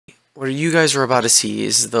what you guys are about to see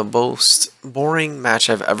is the most boring match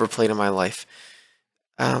I've ever played in my life.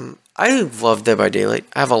 I love Dead by Daylight.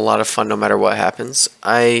 I have a lot of fun no matter what happens.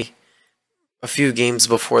 A few games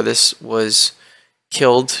before this was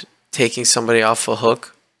killed taking somebody off a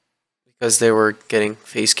hook because they were getting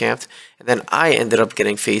face camped, and then I ended up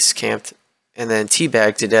getting face camped and then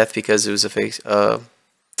teabagged to death because it was a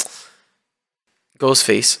ghost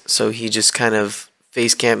face. So he just kind of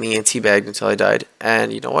face camped me and teabagged until I died.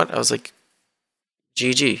 And you know what? I was like,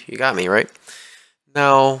 GG, you got me, right?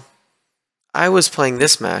 Now, I was playing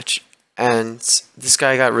this match, and this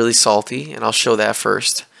guy got really salty, and I'll show that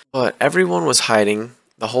first. But everyone was hiding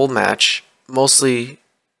the whole match, mostly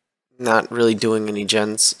not really doing any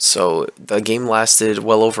gens, so the game lasted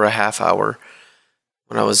well over a half hour.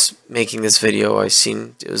 When I was making this video, I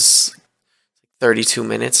seen it was 32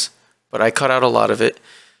 minutes, but I cut out a lot of it.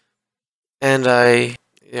 And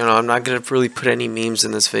I'm not going to really put any memes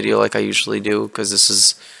in this video like I usually do, because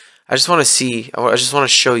I just want to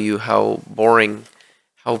show you how boring,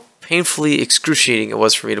 how painfully excruciating it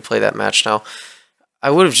was for me to play that match. Now, I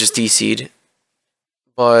would have just DC'd,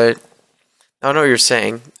 but I know what you're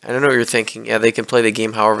saying. I know what you're thinking. Yeah, they can play the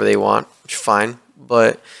game however they want, which is fine,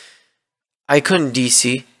 but I couldn't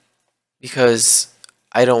DC because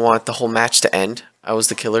I don't want the whole match to end. I was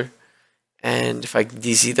the killer. And if I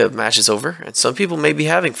DC, the match is over. And some people may be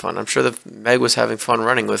having fun. I'm sure that Meg was having fun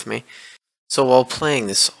running with me. So while playing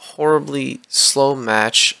this horribly slow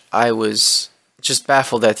match, I was just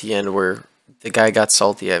baffled at the end where the guy got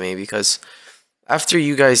salty at me, because after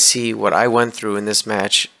you guys see what I went through in this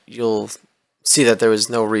match, you'll see that there was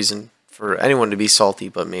no reason for anyone to be salty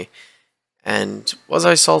but me. And was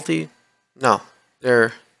I salty? No.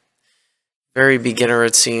 They're very beginner,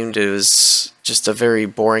 it seemed. It was just a very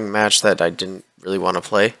boring match that I didn't really want to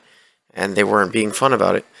play, and they weren't being fun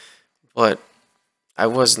about it. But I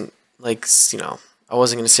wasn't I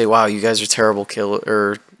wasn't going to say, wow, you guys are terrible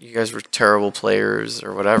or you guys were terrible players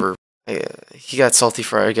or whatever. He got salty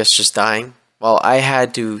for, I guess, just dying. Well, I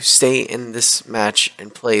had to stay in this match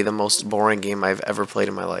and play the most boring game I've ever played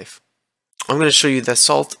in my life. I'm going to show you the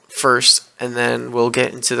salt first, and then we'll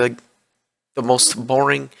get into the most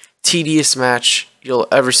boring, tedious match you'll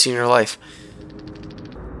ever see in your life.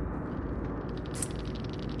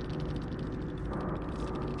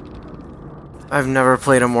 I've never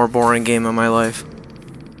played a more boring game in my life.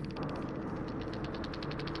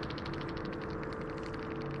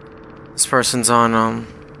 This person's on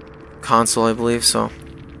console, I believe, so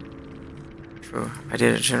true. I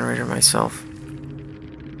did a generator myself.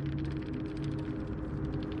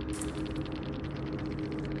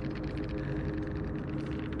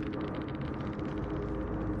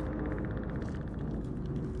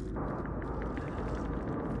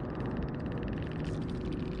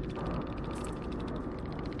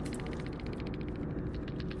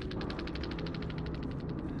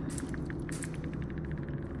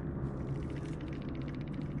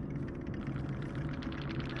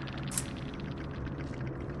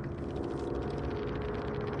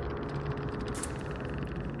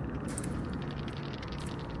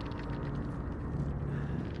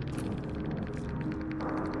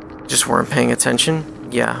 Just weren't paying attention?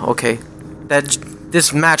 Yeah, okay.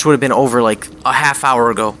 This match would have been over like a half hour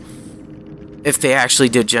ago if they actually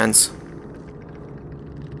did gens.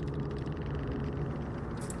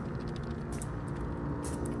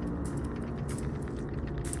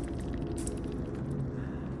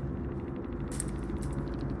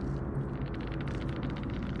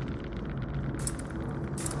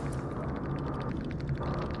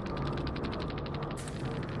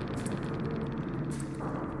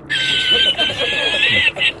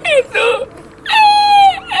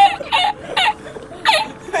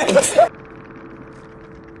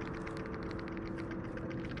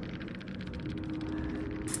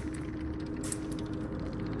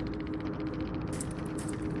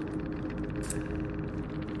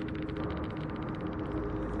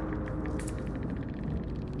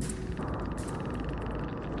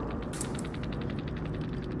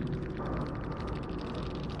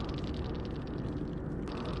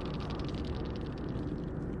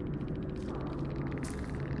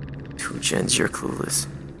 Two gens, you're clueless.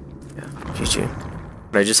 Yeah,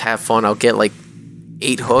 GG. But I just have fun. I'll get like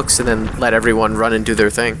 8 hooks and then let everyone run and do their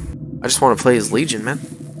thing. I just want to play as Legion, man.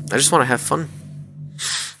 I just want to have fun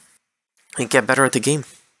and get better at the game.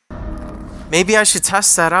 Maybe I should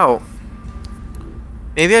test that out.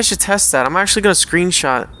 Maybe I should test that. I'm actually going to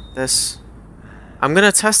screenshot this. I'm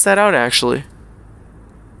going to test that out, actually.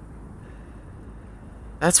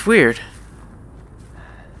 That's weird.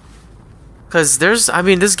 Because I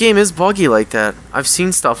mean, this game is buggy like that. I've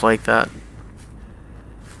seen stuff like that.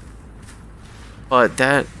 but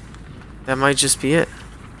that might just be it.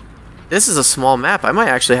 This is a small map. I might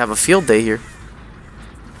actually have a field day here.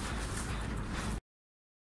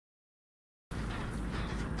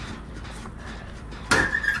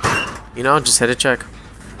 You know, just hit a check.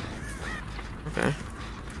 Okay.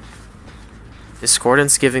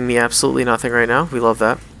 Discordance giving me absolutely nothing right now. We love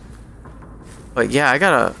that. But yeah, I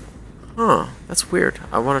gotta... Huh, that's weird.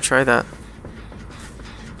 I want to try that.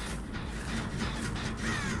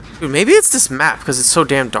 Dude, maybe it's this map because it's so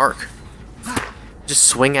damn dark. Just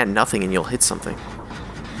swing at nothing and you'll hit something.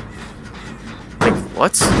 Like,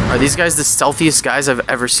 what? Are these guys the stealthiest guys I've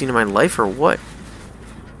ever seen in my life or what?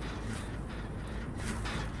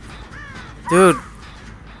 Dude,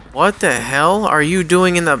 what the hell are you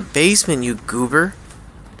doing in the basement, you goober?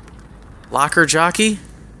 Locker jockey?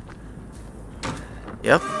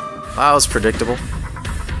 Yep. That was predictable.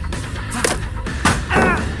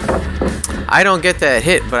 I don't get that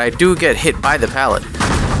hit, but I do get hit by the pallet.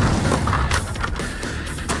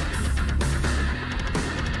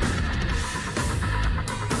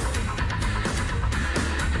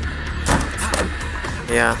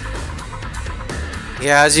 Yeah.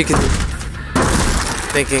 Yeah, as you can...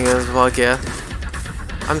 Thinking as well, yeah.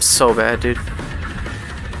 I'm so bad, dude.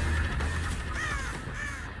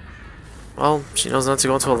 Well, she knows not to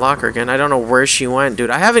go into a locker again. I don't know where she went, dude.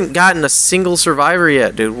 I haven't gotten a single survivor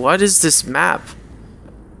yet, dude. What is this map?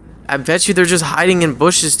 I bet you they're just hiding in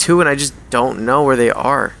bushes, too, and I just don't know where they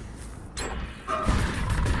are. I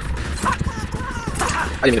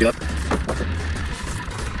didn't even do that.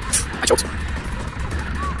 I choked.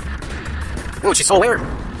 Ooh, she's so weird.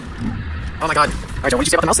 Oh my god. Alright, Joe, what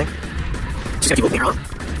did you say about the mouse thing? She's gonna keep moving around.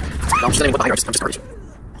 No, she's not even behind her. I'm just garbage.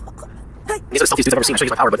 These are the stealthiest dudes I've ever seen. I should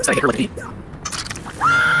use my power, but instead I hit her like a bee.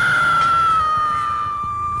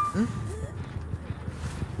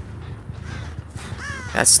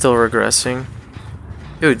 That's still regressing.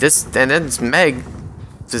 Dude, this... And then it's Meg.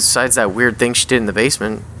 Besides that weird thing she did in the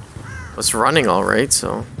basement. Was running alright,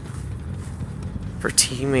 so... Her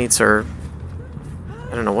teammates are...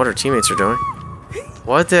 I don't know what her teammates are doing.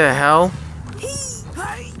 What the hell?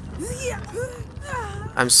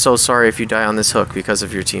 I'm so sorry if you die on this hook because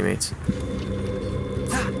of your teammates.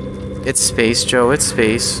 It's space, Joe. It's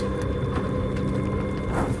space.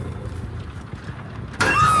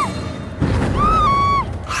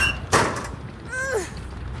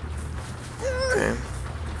 Okay.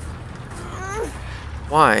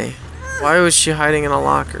 Why? Why was she hiding in a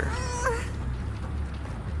locker?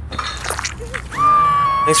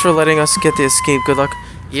 Thanks for letting us get the escape. Good luck.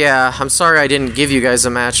 Yeah, I'm sorry I didn't give you guys a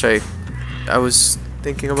match. I was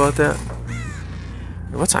thinking about that.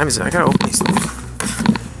 What time is it? I gotta open these things.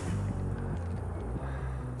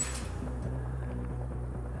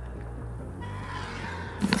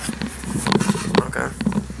 Okay.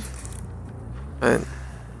 But,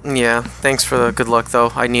 yeah, thanks for the good luck,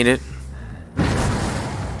 though. I need it.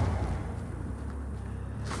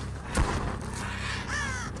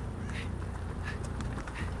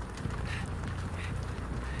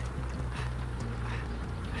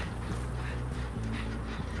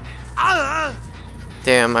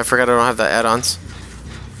 Damn, I forgot I don't have the add-ons.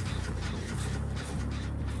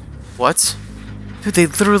 What? Dude, they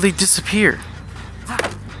literally disappear.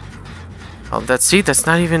 Oh, that's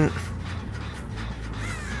not even...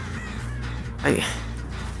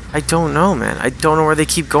 I don't know, man. I don't know where they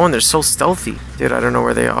keep going. They're so stealthy. Dude, I don't know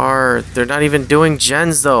where they are. They're not even doing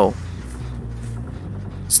gens, though.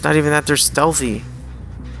 It's not even that they're stealthy.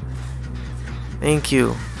 Thank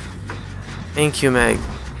you. Thank you, Meg.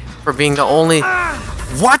 For being the only...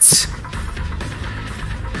 What?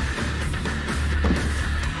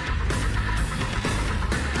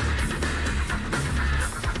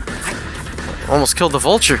 Almost killed the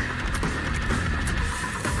vulture.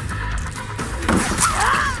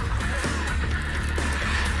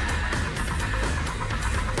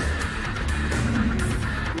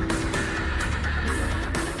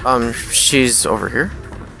 She's over here.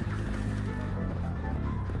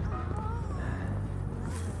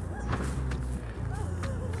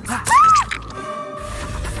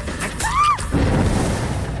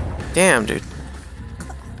 Damn, dude.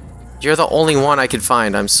 You're the only one I could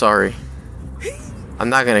find. I'm sorry. I'm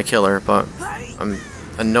not gonna kill her, but I'm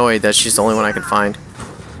annoyed that she's the only one I can find.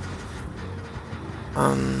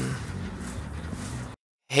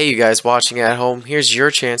 Hey, you guys watching at home. Here's your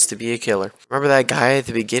chance to be a killer. Remember that guy at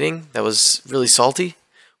the beginning that was really salty?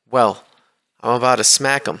 Well, I'm about to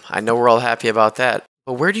smack him. I know we're all happy about that.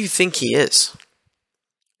 But where do you think he is?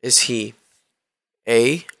 Is he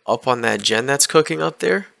A, up on that gen that's cooking up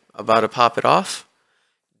there? About to pop it off?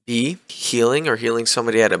 B, healing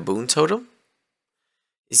somebody at a boon totem?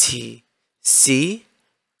 Is he C,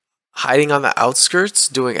 hiding on the outskirts,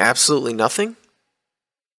 doing absolutely nothing.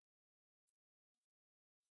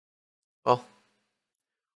 Well,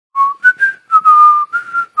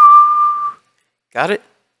 got it?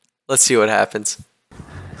 Let's see what happens.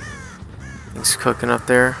 Things cooking up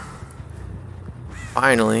there.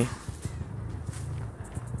 Finally.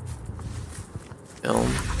 Film.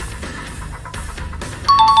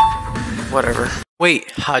 Whatever. Wait,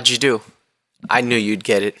 how'd you do? I knew you'd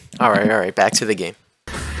get it. Alright, back to the game.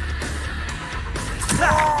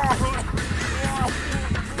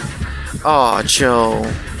 Aw, Joe.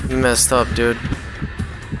 You messed up, dude.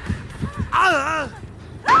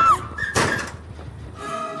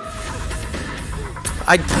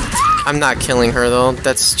 I'm not killing her, though.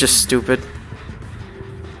 That's just stupid.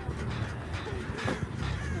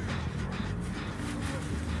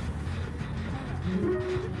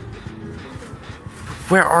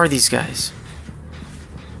 Where are these guys?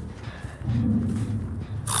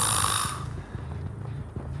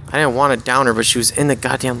 I didn't want to down her, but she was in the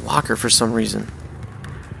goddamn locker for some reason.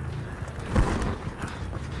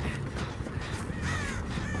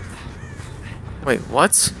 Wait,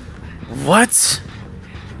 what? What?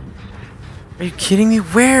 Are you kidding me?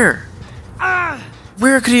 Where?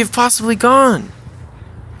 Where could he have possibly gone?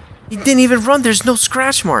 He didn't even run. There's no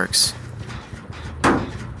scratch marks.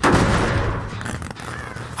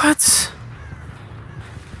 What?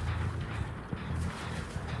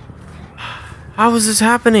 How is this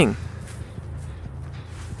happening?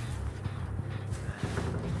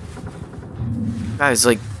 Guys,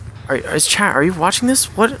 like, are you watching this?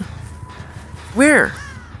 What? Where?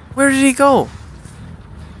 Where did he go?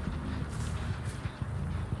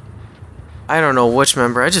 I don't know which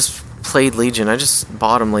member. I just played Legion. I just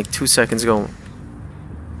bought him like 2 seconds ago.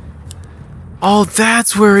 Oh,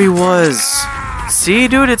 that's where he was. See,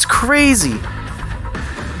 dude, it's crazy.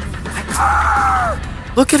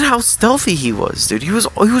 Look at how stealthy he was, dude. He was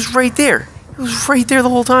right there. He was right there the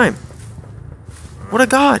whole time. What a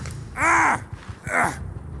god.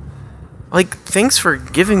 Like, thanks for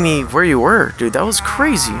giving me where you were, dude. That was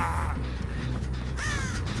crazy.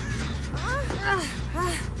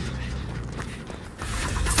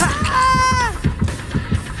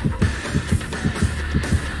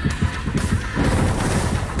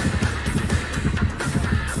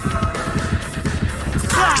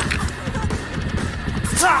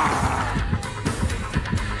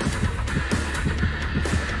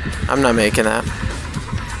 I'm not making that.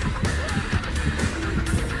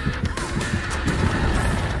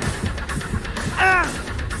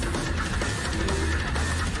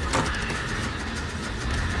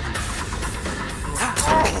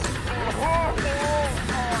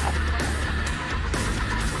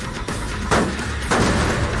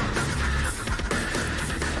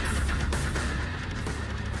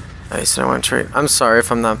 Nice, I want to trade. I'm sorry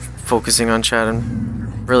if I'm not focusing on chat.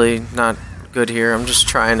 I'm really not good here. I'm just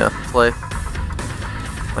trying to play.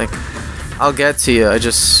 Like, I'll get to you.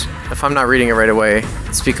 If I'm not reading it right away,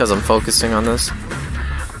 it's because I'm focusing on this.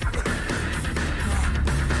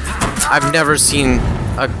 I've never seen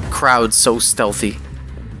a crowd so stealthy.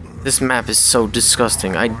 This map is so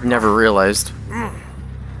disgusting. I never realized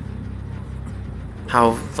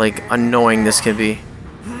how, like, annoying this can be.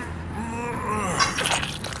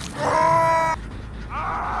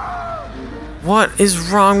 What is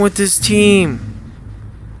wrong with this team?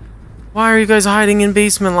 Why are you guys hiding in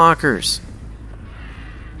basement lockers?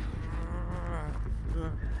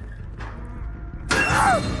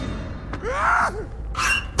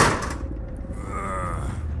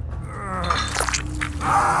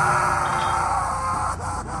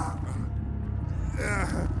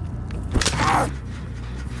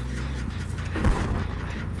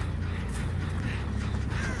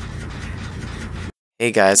 Hey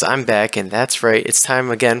guys, I'm back, and that's right, it's time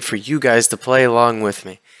again for you guys to play along with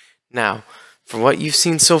me. Now, from what you've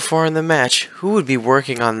seen so far in the match, who would be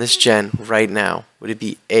working on this gen right now? Would it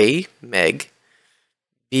be A, Meg,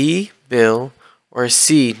 B, Bill, or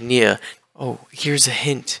C, Nia? Oh, here's a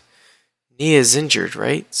hint. Nia's injured,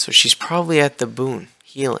 right? So she's probably at the Boon,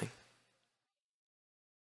 healing.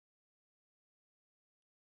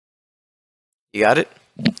 You got it?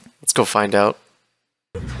 Let's go find out.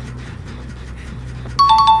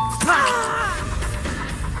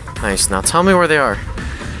 Nice, now tell me where they are.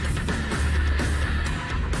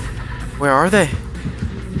 Where are they?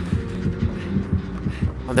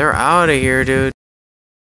 Oh, they're out of here, dude.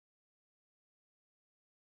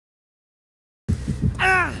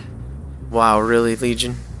 Wow, really,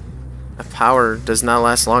 Legion? That power does not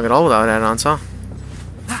last long at all without add-ons, huh?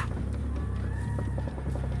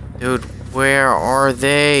 Dude, where are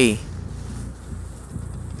they?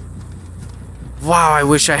 Wow, I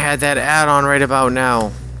wish I had that add-on right about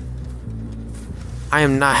now. I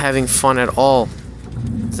am not having fun at all.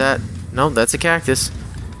 Is that... No, that's a cactus.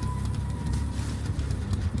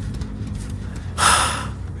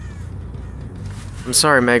 I'm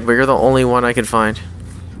sorry, Meg, but you're the only one I could find.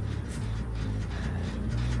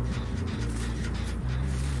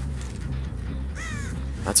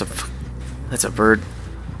 That's a bird.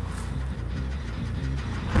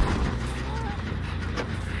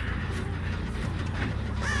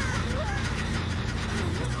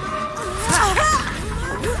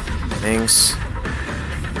 Thanks.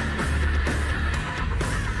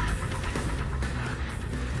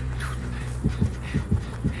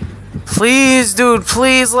 Please, dude,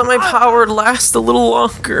 please let my power last a little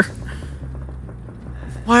longer.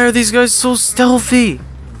 Why are these guys so stealthy?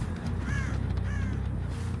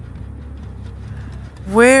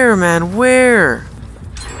 Where, man? Where?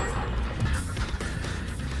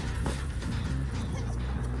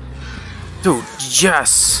 Dude,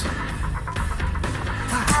 yes!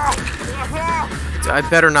 I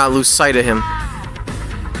better not lose sight of him.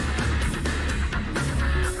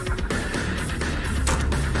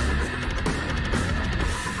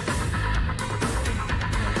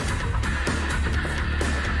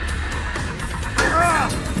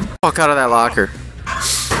 Fuck out of that locker.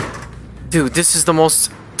 Dude, this is the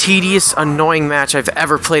most tedious, annoying match I've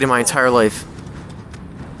ever played in my entire life.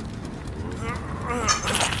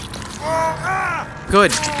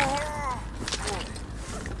 Good.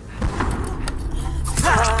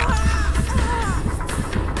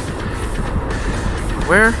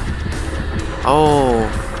 Where? Oh.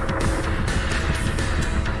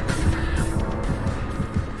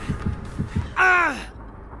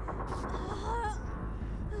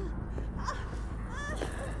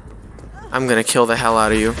 I'm gonna kill the hell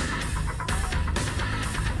out of you.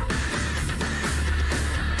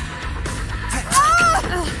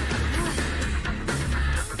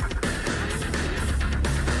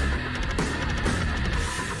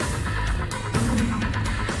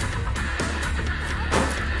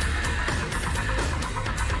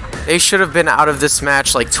 They should have been out of this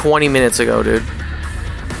match like 20 minutes ago, dude.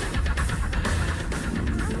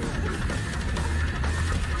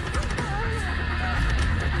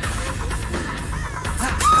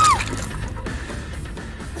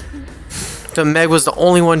 The Meg was the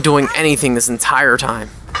only one doing anything this entire time.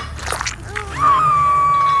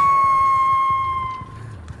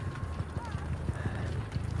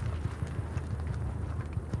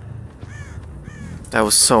 That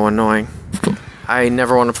was so annoying. I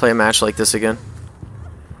never want to play a match like this again.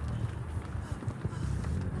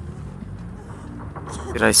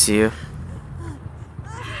 Did I see you?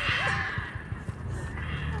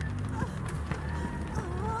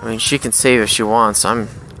 I mean, she can save if she wants.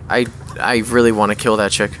 I really want to kill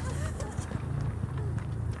that chick.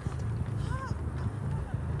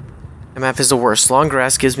 The map is the worst. Long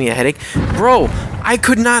grass gives me a headache. Bro, I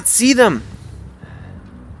could not see them.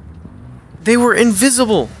 They were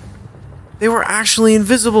invisible. They were actually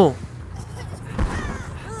invisible.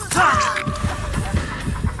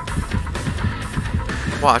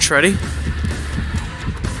 Watch, ready?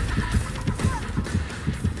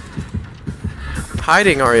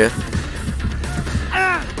 Hiding, are you?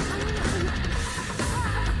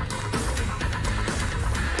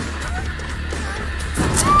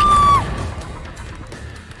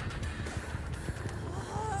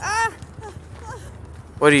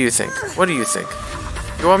 What do you think? What do you think?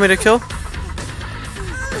 You want me to kill?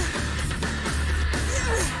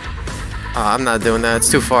 I'm not doing that. It's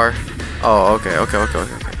too far. Oh, okay.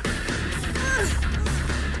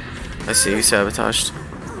 I see you sabotaged.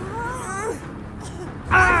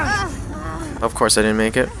 Of course I didn't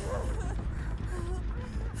make it.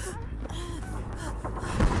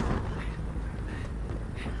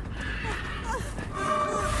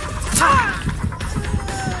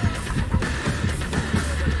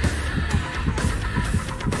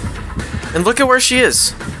 And look at where she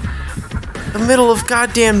is. The middle of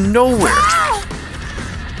goddamn nowhere.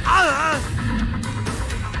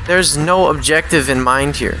 There's no objective in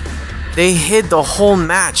mind here. They hid the whole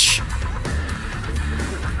match.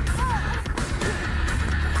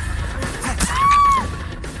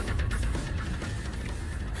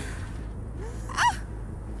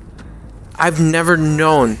 I've never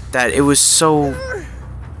known that it was so,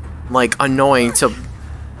 like, annoying to...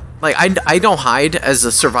 Like, I don't hide as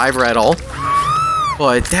a survivor at all.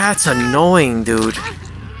 But that's annoying, dude.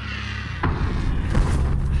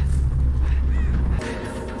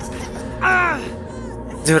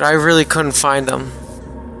 Dude, I really couldn't find them.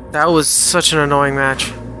 That was such an annoying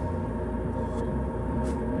match.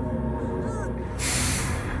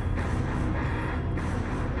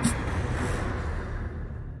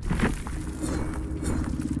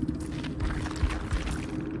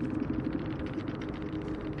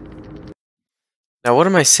 Now, what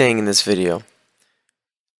am I saying in this video?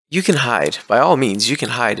 You can hide. By all means, you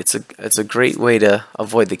can hide. It's a great way to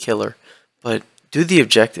avoid the killer. But do the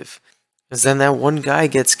objective. Because then that one guy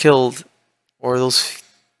gets killed, or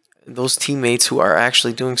those teammates who are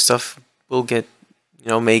actually doing stuff will get,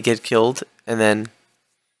 may get killed, and then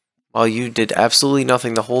while you did absolutely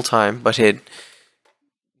nothing the whole time but hid,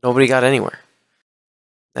 nobody got anywhere.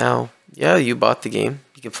 Now, yeah, you bought the game.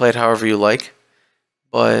 You can play it however you like,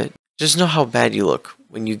 but just know how bad you look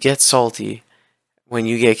when you get salty when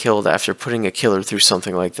you get killed after putting a killer through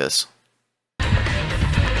something like this.